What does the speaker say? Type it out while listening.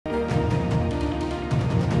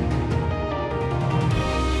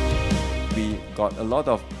got a lot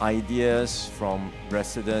of ideas from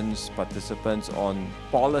residents, participants on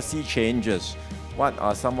policy changes. What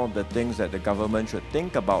are some of the things that the government should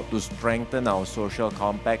think about to strengthen our social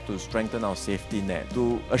compact, to strengthen our safety net,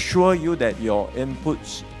 to assure you that your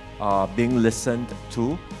inputs are being listened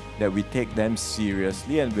to, that we take them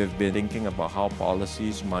seriously, and we've been thinking about how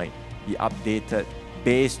policies might be updated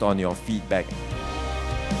based on your feedback.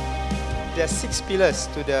 There are 6 pillars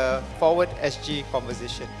to the Forward SG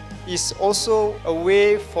conversation. It's also a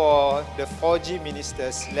way for the 4G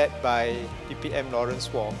ministers led by DPM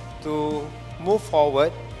Lawrence Wong to move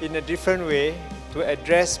forward in a different way to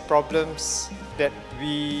address problems that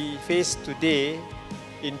we face today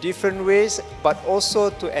in different ways, but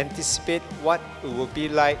also to anticipate what it will be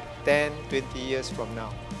like 10, 20 years from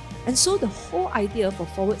now. And so the whole idea for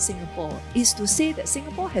Forward Singapore is to say that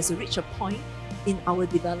Singapore has reached a point in our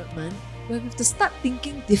development where we have to start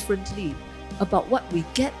thinking differently about what we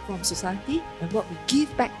get from society and what we give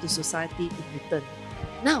back to society in return.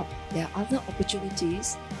 Now, there are other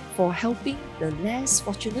opportunities for helping the less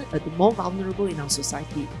fortunate or the more vulnerable in our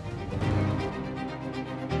society.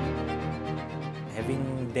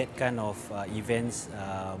 Having that kind of events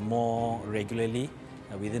more regularly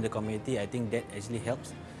within the community, I think that actually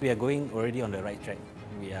helps. We are going already on the right track.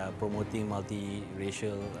 We are promoting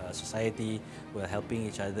multi-racial society. We are helping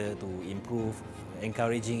each other to improve,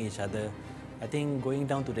 encouraging each other. I think going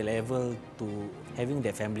down to the level to having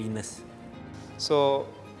that familyness. So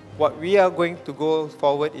what we are going to go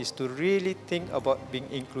forward is to really think about being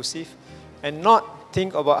inclusive and not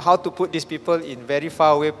think about how to put these people in very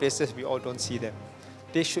far away places we all don't see them.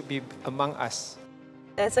 They should be among us.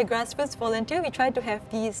 As a grassroots volunteer, we try to have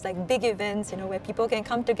these big events, where people can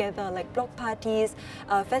come together, like block parties,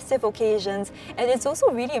 festive occasions. And it's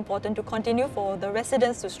also really important to continue for the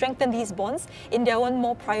residents to strengthen these bonds in their own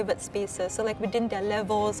more private spaces, so like within their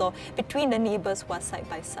levels or between the neighbours who are side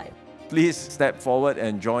by side. Please step forward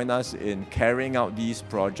and join us in carrying out these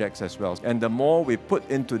projects as well. And the more we put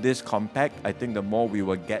into this compact, I think the more we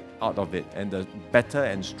will get out of it, and the better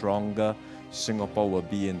and stronger Singapore will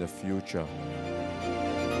be in the future.